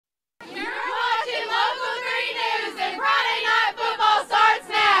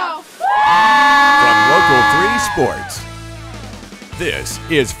This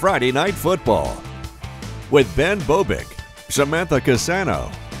is Friday Night Football with Ben Bobick, Samantha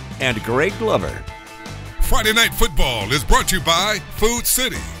Casano, and Greg Glover. Friday Night Football is brought to you by Food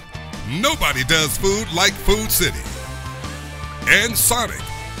City. Nobody does food like Food City. And Sonic.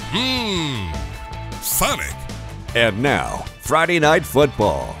 Sonic. And now, Friday Night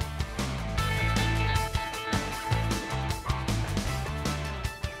Football.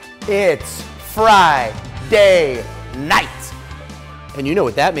 It's Friday night. And you know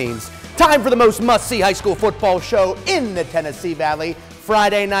what that means. Time for the most must-see high school football show in the Tennessee Valley.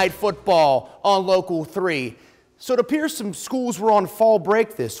 Friday Night Football on Local 3. So it appears some schools were on fall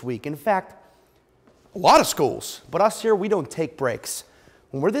break this week. In fact, a lot of schools. But us here, we don't take breaks.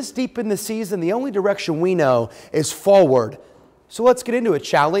 When we're this deep in the season, the only direction we know is forward. So let's get into it,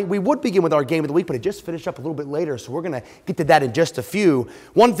 shall we? We would begin with our game of the week, but it just finished up a little bit later, so we're going to get to that in just a few.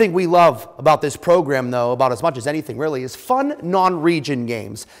 One thing we love about this program, though, about as much as anything really, is fun non-region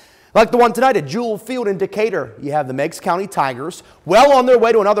games. Like the one tonight at Jewel Field in Decatur. You have the Meigs County Tigers, well on their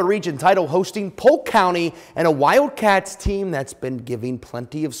way to another region title, hosting Polk County and a Wildcats team that's been giving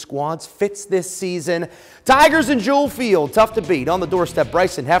plenty of squads fits this season. Tigers in Jewel Field, tough to beat. On the doorstep,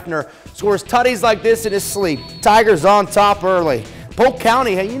 Bryson Hefner scores tutties like this in his sleep. Tigers on top early. Polk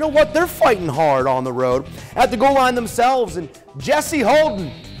County, hey, you know what? They're fighting hard on the road. At the goal line themselves, and Jesse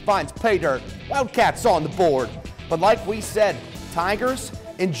Holden finds pay dirt. Wildcats on the board. But like we said, Tigers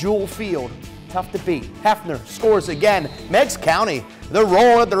in Jewel Field, tough to beat. Hefner scores again. Meigs County, they're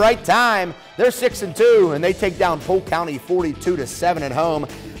rolling at the right time. They're 6-2, and they take down Polk County 42-7 at home.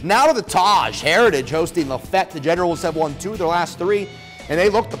 Now to the Taj. Heritage hosting Lafette. The Generals have won 2 of their last 3, and they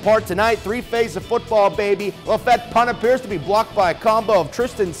look the part tonight. 3-phase of football, baby. Lafette punt appears to be blocked by a combo of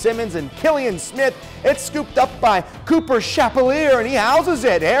Tristan Simmons and Killian Smith. It's scooped up by Cooper Chapelier, and he houses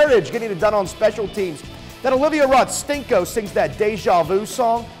it. Heritage getting it done on special teams. Then Olivia Rodstinko sings that Deja Vu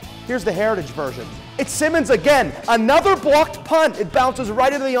song. Here's the Heritage version. It's Simmons again. Another blocked punt. It bounces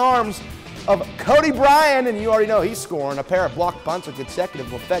right into the arms of Cody Bryan, and you already know he's scoring a pair of blocked punts with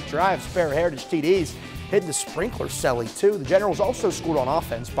consecutive Lafette drives, pair of Heritage TDs. Hitting the sprinkler celly, too. The Generals also scored on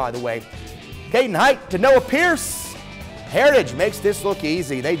offense, by the way. Caden Height to Noah Pierce. Heritage makes this look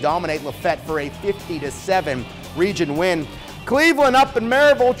easy. They dominate Lafette for a 50-7 region win. Cleveland up in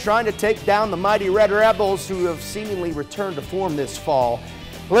Maryville trying to take down the mighty Red Rebels, who have seemingly returned to form this fall.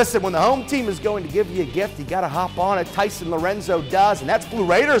 Listen, when the home team is going to give you a gift, you got to hop on it. Tyson Lorenzo does, and that's Blue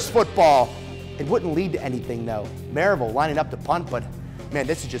Raiders football. It wouldn't lead to anything, though. Maryville lining up to punt, but man,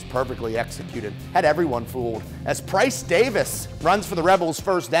 this is just perfectly executed. Had everyone fooled. As Price Davis runs for the Rebels'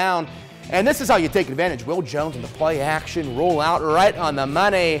 first down. And this is how you take advantage. Will Jones in the play action, roll out right on the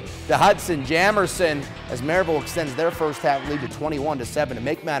money to Hudson Jamerson as Maryville extends their first half lead to 21-7. To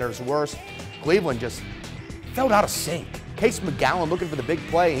make matters worse, Cleveland just fell out of sync. Case McGowan looking for the big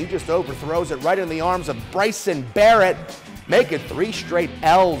play. He just overthrows it right in the arms of Bryson Barrett, making 3 straight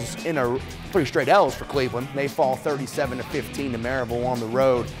L's for Cleveland. They fall 37-15 to Maryville on the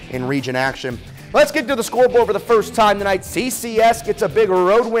road in region action. Let's get to the scoreboard for the first time tonight. CCS gets a big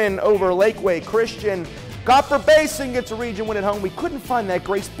road win over Lakeway Christian. Copper Basin gets a region win at home. We couldn't find that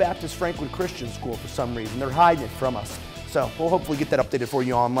Grace Baptist Franklin Christian score for some reason. They're hiding it from us. So we'll hopefully get that updated for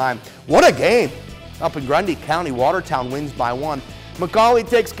you online. What a game. Up in Grundy County, Watertown wins by 1. McCauley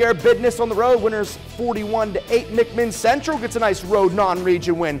takes care of Bidness on the road. Winners 41-8. McMinn Central gets a nice road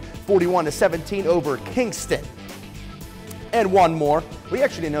non-region win, 41-17 over Kingston. And one more. We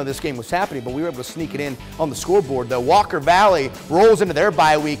actually didn't know this game was happening, but we were able to sneak it in on the scoreboard, though. Walker Valley rolls into their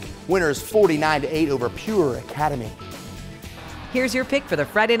bye week. Winners 49-8 over Pure Academy. Here's your pick for the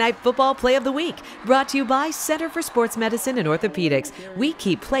Friday Night Football Play of the Week, brought to you by Center for Sports Medicine and Orthopedics. We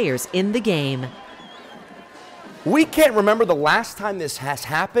keep players in the game. We can't remember the last time this has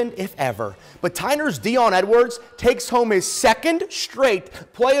happened, if ever. But Tyner's Dion Edwards takes home his 2nd straight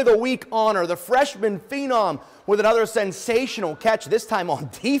Play of the Week honor. The freshman phenom with another sensational catch, this time on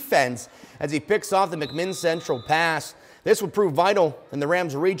defense, as he picks off the McMinn Central pass. This would prove vital in the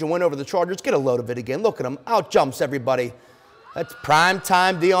Rams region win over the Chargers. Get a load of it again. Look at him. Out jumps everybody. That's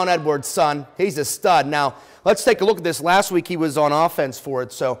prime-time Dion Edwards' son. He's a stud. Now, let's take a look at this. Last week, he was on offense for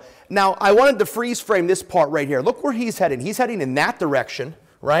it. So now I wanted to freeze frame this part right here. Look where he's heading. He's heading in that direction,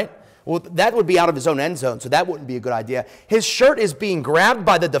 right? Well, that would be out of his own end zone, so that wouldn't be a good idea. His shirt is being grabbed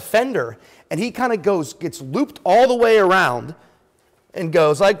by the defender, and he kind of gets looped all the way around and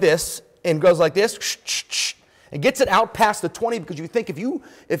goes like this, and gets it out past the 20, because you think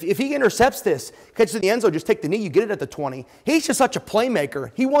if he intercepts this, catches it in the end zone, just take the knee, you get it at the 20. He's just such a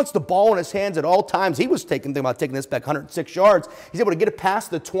playmaker. He wants the ball in his hands at all times. He was thinking about taking this back 106 yards. He's able to get it past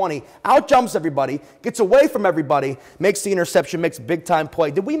the 20, out jumps everybody, gets away from everybody, makes the interception, makes a big-time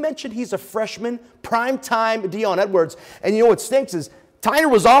play. Did we mention he's a freshman? Prime-time Dion Edwards. And you know what stinks is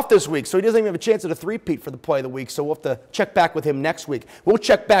Tyner was off this week, so he doesn't even have a chance at a three-peat for the play of the week, so we'll have to check back with him next week. We'll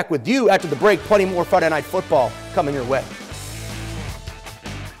check back with you after the break. Plenty more Friday Night Football coming your way.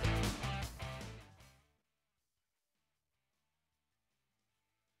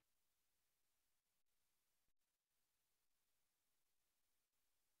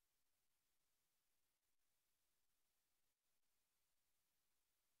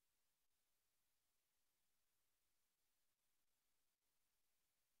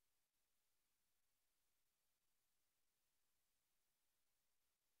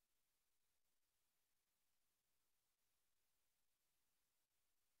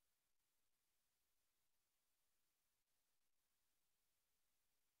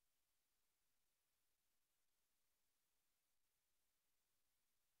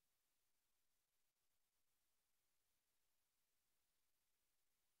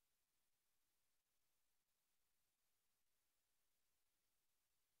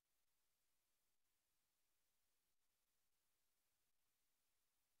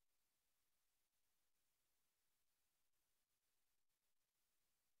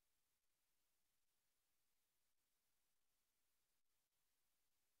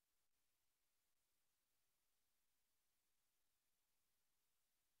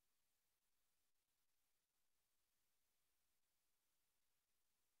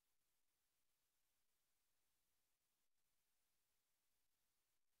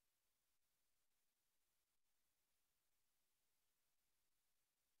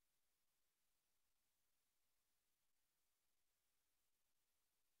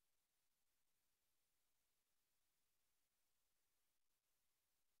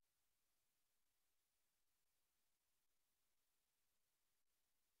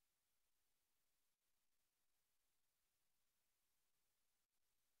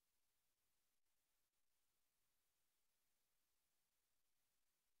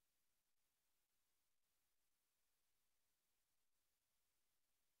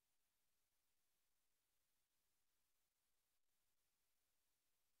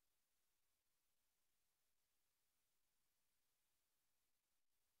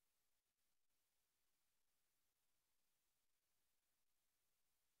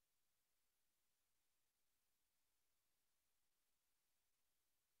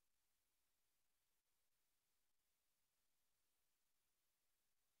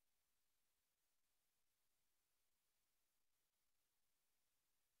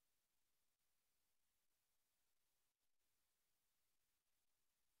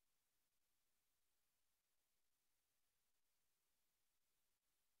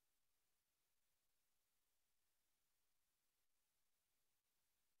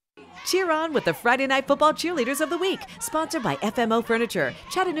 Cheer on with the Friday Night Football Cheerleaders of the Week, sponsored by FMO Furniture,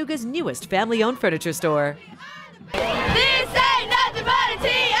 Chattanooga's newest family-owned furniture store. This ain't nothing but a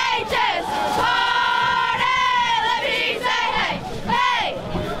THS party! Let me say hey, hey!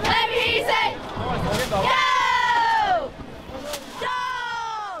 Let me say yo! Yo!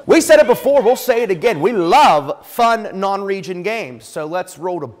 We said it before, we'll say it again. We love fun non-region games. So let's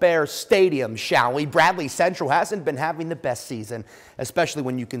roll to Bears Stadium, shall we? Bradley Central hasn't been having the best season, especially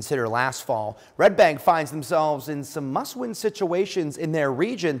when you consider last fall. Red Bank finds themselves in some must-win situations in their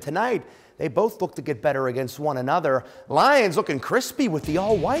region. Tonight, they both look to get better against one another. Lions looking crispy with the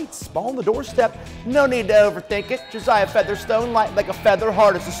all-whites. Ball on the doorstep. No need to overthink it. Josiah Featherstone, light like a feather,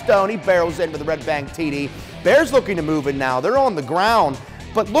 hard as a stone. He barrels into the Red Bank TD. Bears looking to move it now. They're on the ground.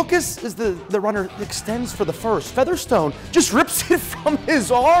 But Lucas is the runner that extends for the first. Featherstone just rips it from his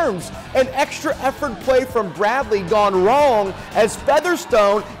arms. An extra effort play from Bradley gone wrong as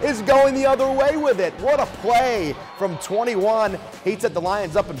Featherstone is going the other way with it. What a play from 21. He set the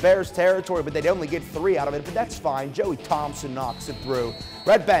Lions up in Bears territory, but they'd only get 3 out of it, but that's fine. Joey Thompson knocks it through.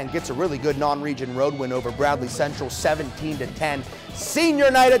 Red Bank gets a really good non-region road win over Bradley Central, 17-10.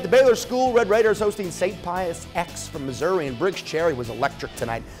 Senior night at the Baylor School. Red Raiders hosting St. Pius X from Missouri, and Briggs Cherry was electric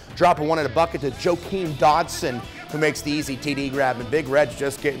tonight, dropping one in a bucket to Joakim Dodson, who makes the easy TD grab, and Big Red's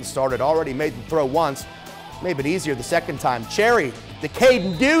just getting started. Already made the throw once, made it easier the second time. Cherry to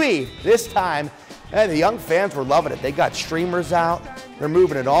Caden Dewey this time, and the young fans were loving it. They got streamers out. They're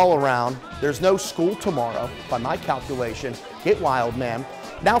moving it all around. There's no school tomorrow, by my calculation. Get wild, man.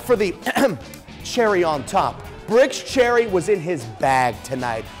 Now for the cherry on top. Bricks Cherry was in his bag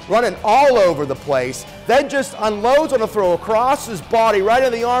tonight, running all over the place, then just unloads on a throw across his body right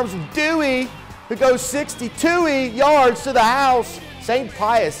in the arms of Dewey, who goes 62 yards to the house. St.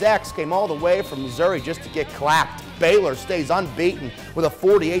 Pius X came all the way from Missouri just to get clapped. Baylor stays unbeaten with a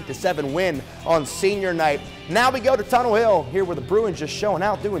 48-7 win on senior night. Now we go to Tunnel Hill, here where the Bruins just showing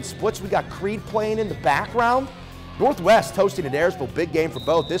out, doing splits. We got Creed playing in the background. Northwest hosting Adairsville, big game for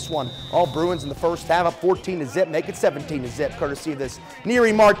both. This one, all Bruins in the first half, up 14-0, make it 17-0, courtesy of this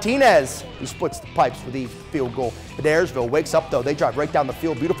Neri Martinez, who splits the pipes with the field goal. Adairsville wakes up, though. They drive right down the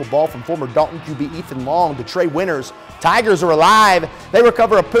field. Beautiful ball from former Dalton QB Ethan Long to Trey Winters. Tigers are alive. They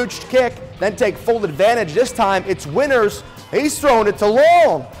recover a pooched kick, then take full advantage. This time, it's Winters. He's throwing it to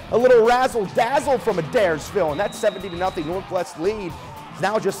Long. A little razzle-dazzle from Adairsville, and that's 17-0 Northwest lead. It's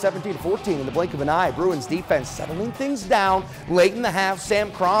now just 17-14 in the blink of an eye. Bruins defense settling things down. Late in the half,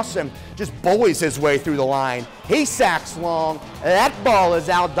 Sam Crossan just bullies his way through the line. He sacks Long. That ball is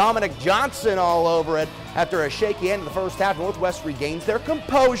out. Dominic Johnson all over it. After a shaky end of the first half, Northwest regains their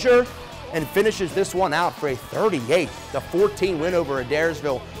composure and finishes this one out for a 38-14 win over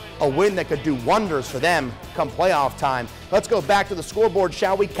Adairsville. A win that could do wonders for them come playoff time. Let's go back to the scoreboard,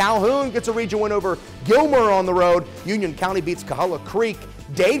 shall we? Calhoun gets a region win over Gilmer on the road. Union County beats Coahulla Creek.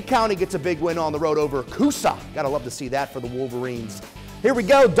 Dade County gets a big win on the road over Coosa. Gotta love to see that for the Wolverines. Here we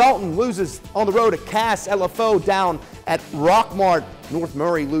go. Dalton loses on the road at Cass. LFO down at Rockmart. North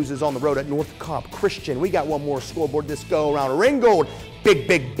Murray loses on the road at North Cobb Christian. We got one more scoreboard this go around. Ringgold,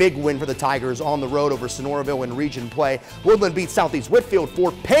 big win for the Tigers on the road over Sonoraville in region play. Woodland beats Southeast Whitfield.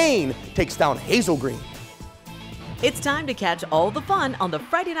 Fort Payne takes down Hazel Green. It's time to catch all the fun on the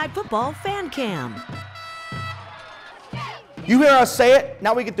Friday Night Football Fan Cam. You hear us say it,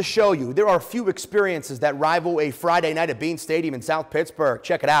 now we get to show you. There are few experiences that rival a Friday night at Bean Stadium in South Pittsburgh.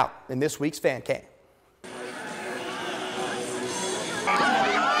 Check it out in this week's Fan Cam.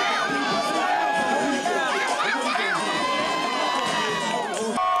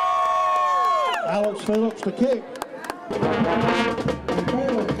 Alex Phillips to kick.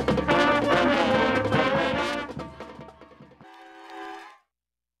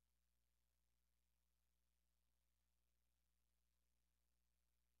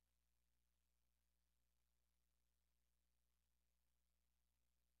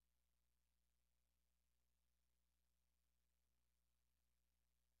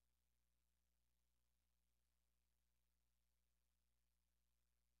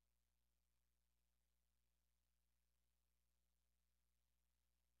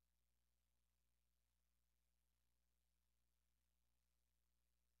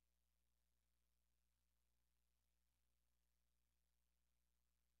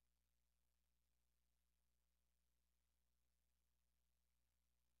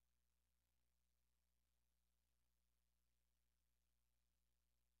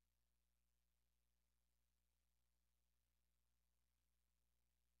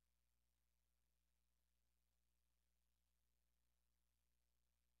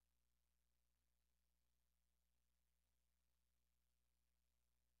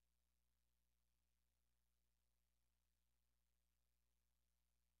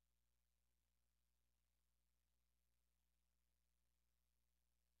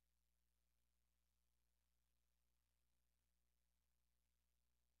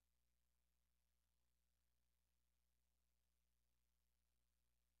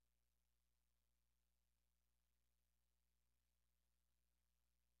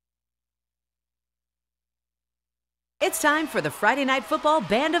 It's time for the Friday Night Football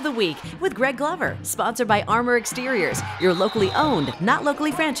Band of the Week with Greg Glover, sponsored by Armor Exteriors, your locally owned, not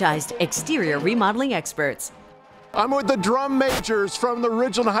locally franchised, exterior remodeling experts. I'm with the drum majors from the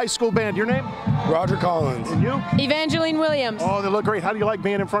Ridgeland High School Band. Your name? Roger Collins. And you? Evangeline Williams. Oh, they look great. How do you like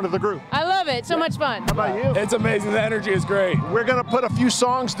being in front of the group? I love it. So much fun. How about you? It's amazing. The energy is great. We're going to put a few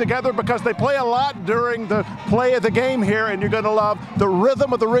songs together because they play a lot during the play of the game here, and you're going to love the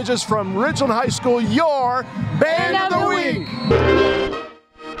Rhythm of the Ridges from Ridgeland High School, your Band of the Week.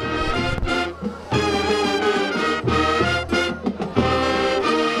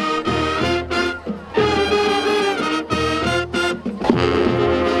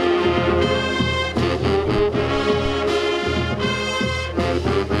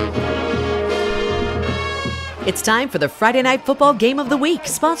 It's time for the Friday Night Football Game of the Week,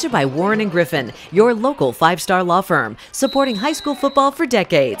 sponsored by Warren & Griffin, your local five-star law firm, supporting high school football for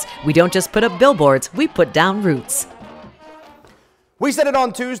decades. We don't just put up billboards, we put down roots. We said it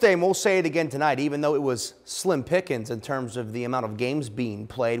on Tuesday, and we'll say it again tonight. Even though it was slim pickings in terms of the amount of games being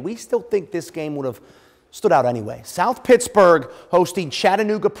played, we still think this game would have stood out anyway. South Pittsburgh hosting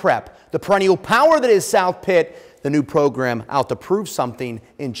Chattanooga Prep, the perennial power that is South Pitt, the new program out to prove something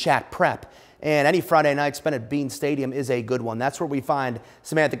in Chat Prep. And any Friday night spent at Bean Stadium is a good one. That's where we find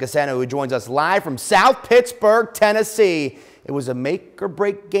Samantha Casano, who joins us live from South Pittsburgh, Tennessee. It was a make or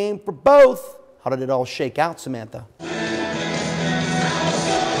break game for both. How did it all shake out, Samantha? Yeah,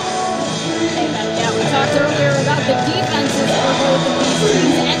 we talked earlier about the defenses for both of these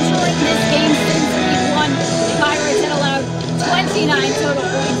teams entering this game since week 1. The Pirates had allowed 29 total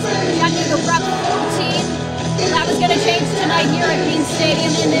points. Chattanooga Prep 14. That was going to change tonight here at Bean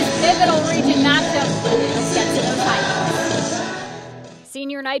Stadium in this pivotal region matchup. Let's get to those highlights.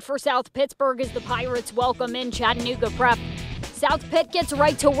 Senior night for South Pittsburgh as the Pirates welcome in Chattanooga Prep. South Pitt gets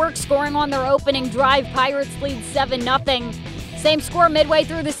right to work scoring on their opening drive. Pirates lead 7-0. Same score midway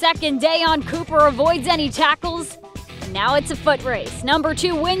through the second. Dayon Cooper avoids any tackles. And now it's a foot race. Number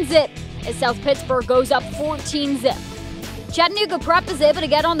 2 wins it as South Pittsburgh goes up 14-zip. Chattanooga Prep is able to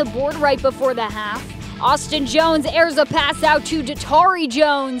get on the board right before the half. Austin Jones airs a pass out to Datari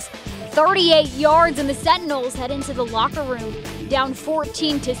Jones. 38 yards, and the Sentinels head into the locker room down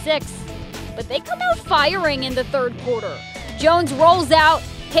 14-6. But they come out firing in the third quarter. Jones rolls out,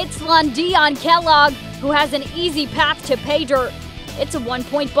 hits Lundeon Kellogg, who has an easy path to pay dirt. It's a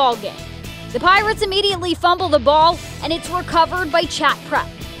 1-point ball game. The Pirates immediately fumble the ball, and it's recovered by Chat Prep.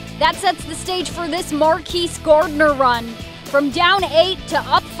 That sets the stage for this Marquise Gardner run, from down 8 to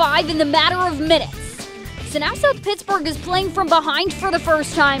up 5 in the matter of minutes. So now South Pittsburgh is playing from behind for the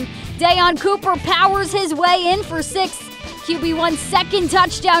first time. Dayon Cooper powers his way in for 6. QB1's second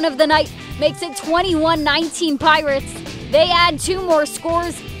touchdown of the night makes it 21-19 Pirates. They add 2 more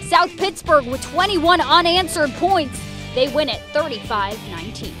scores. South Pittsburgh with 21 unanswered points. They win it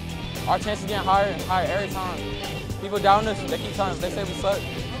 35-19. Our chances getting higher and higher every time. People down us, they keep telling us, they say we suck.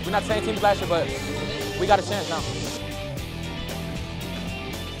 We're not the same team as last year, but we got a chance now.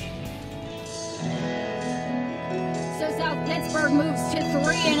 So South Pittsburgh moves to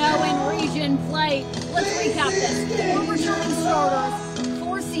 3-0 in region play. Let's recap this. 4 returning starters,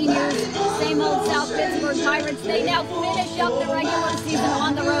 4 seniors, same old South Pittsburgh Pirates. They now finish up the regular season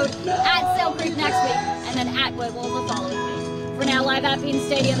on the road at Sale Creek next week and then at Whitwell the following week. For now, live at Bean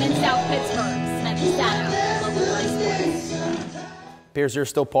Stadium in South Pittsburgh, Samantha Casano, Local 3 Sports. Appears they're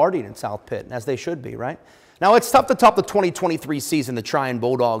still partying in South Pitt, as they should be, right? Now, it's tough to top the 2023 season the Tryon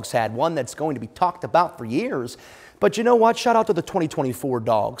Bulldogs had, one that's going to be talked about for years. But you know what? Shout out to the 2024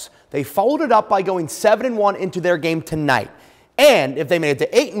 Dogs. They followed it up by going 7-1 into their game tonight. And if they made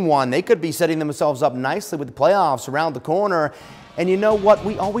it to 8-1, they could be setting themselves up nicely with the playoffs around the corner. And you know what?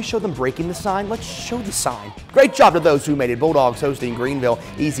 We always show them breaking the sign. Let's show the sign. Great job to those who made it. Bulldogs hosting Greenville.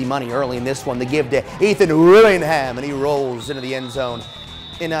 Easy money early in this one. They give to Ethan Willingham, and he rolls into the end zone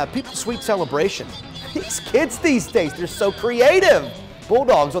in a People's Sweet celebration. These kids these days, they're so creative.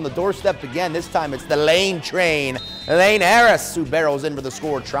 Bulldogs on the doorstep again. This time it's the Lane train. Lane Harris, who barrels in for the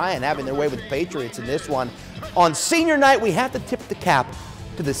score, trying having their way with the Patriots in this one. On senior night, we have to tip the cap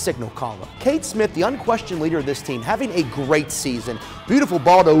to the signal caller. Kate Smith, the unquestioned leader of this team, having a great season. Beautiful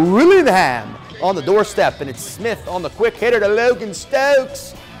ball to Willingham on the doorstep, and it's Smith on the quick hitter to Logan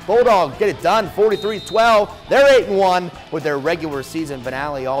Stokes. Bulldogs get it done, 43-12. They're 8-1 with their regular season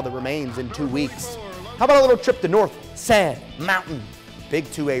finale, all that remains in 2 weeks. How about a little trip to North Sand Mountain? Big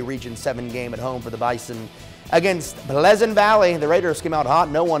 2A Region 7 game at home for the Bison against Pleasant Valley. The Raiders came out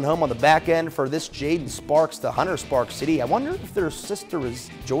hot, no one home on the back end for this Jaden Sparks to Hunter Sparks City. I wonder if their sister is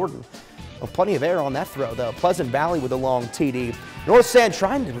Jordan. Well, plenty of air on that throw, though. Pleasant Valley with a long TD. North Sand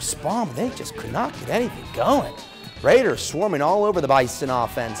trying to respond, but they just could not get anything going. Raiders swarming all over the Bison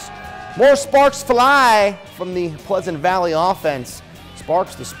offense. More sparks fly from the Pleasant Valley offense.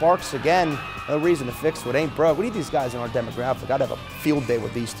 Sparks to Sparks again. No reason to fix what ain't broke. We need these guys in our demographic. I'd have a field day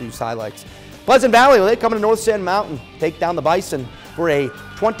with these 2 highlights. Pleasant Valley, well, they come to North Sand Mountain, take down the Bison for a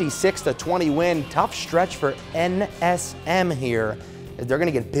 26-20 win. Tough stretch for NSM here. They're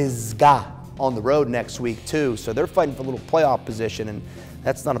going to get Pisgah on the road next week too, so they're fighting for a little playoff position, and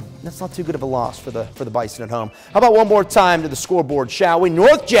that's not too good of a loss for the Bison at home. How about one more time to the scoreboard, shall we?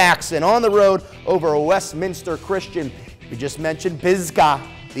 North Jackson on the road over Westminster Christian. We just mentioned Pisgah.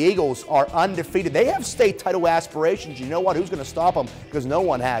 The Eagles are undefeated. They have state title aspirations. You know what? Who's going to stop them? Because no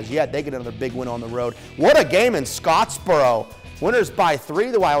one has yet. They get another big win on the road. What a game in Scottsboro. Winners by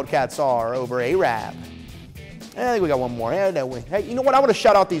 3, the Wildcats are over Arab. I think we got one more. Yeah, don't we? Hey, you know what? I want to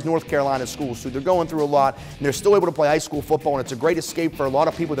shout out these North Carolina schools, too. They're going through a lot, and they're still able to play high school football, and it's a great escape for a lot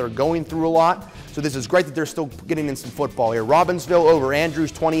of people that are going through a lot. So this is great that they're still getting in some football here. Robbinsville over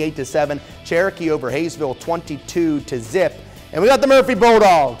Andrews, 28-7. Cherokee over Hayesville, 22-0. And we got the Murphy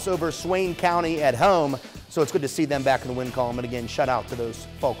Bulldogs over Swain County at home. So it's good to see them back in the win column. And again, shout out to those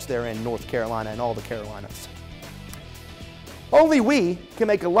folks there in North Carolina and all the Carolinas. Only we can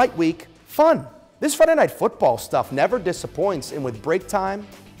make a light week fun. This Friday Night Football stuff never disappoints. And with break time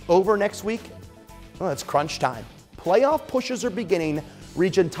over next week, well, it's crunch time. Playoff pushes are beginning.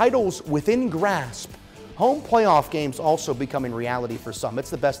 Region titles within grasp. Home playoff games also becoming reality for some.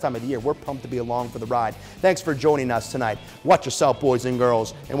 It's the best time of the year. We're pumped to be along for the ride. Thanks for joining us tonight. Watch yourself, boys and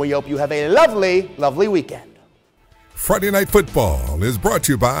girls, and we hope you have a lovely, lovely weekend. Friday Night Football is brought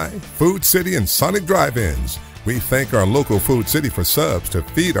to you by Food City and Sonic Drive-Ins. We thank our local Food City for subs to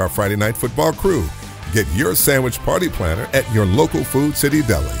feed our Friday Night Football crew. Get your sandwich party planner at your local Food City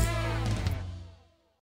deli.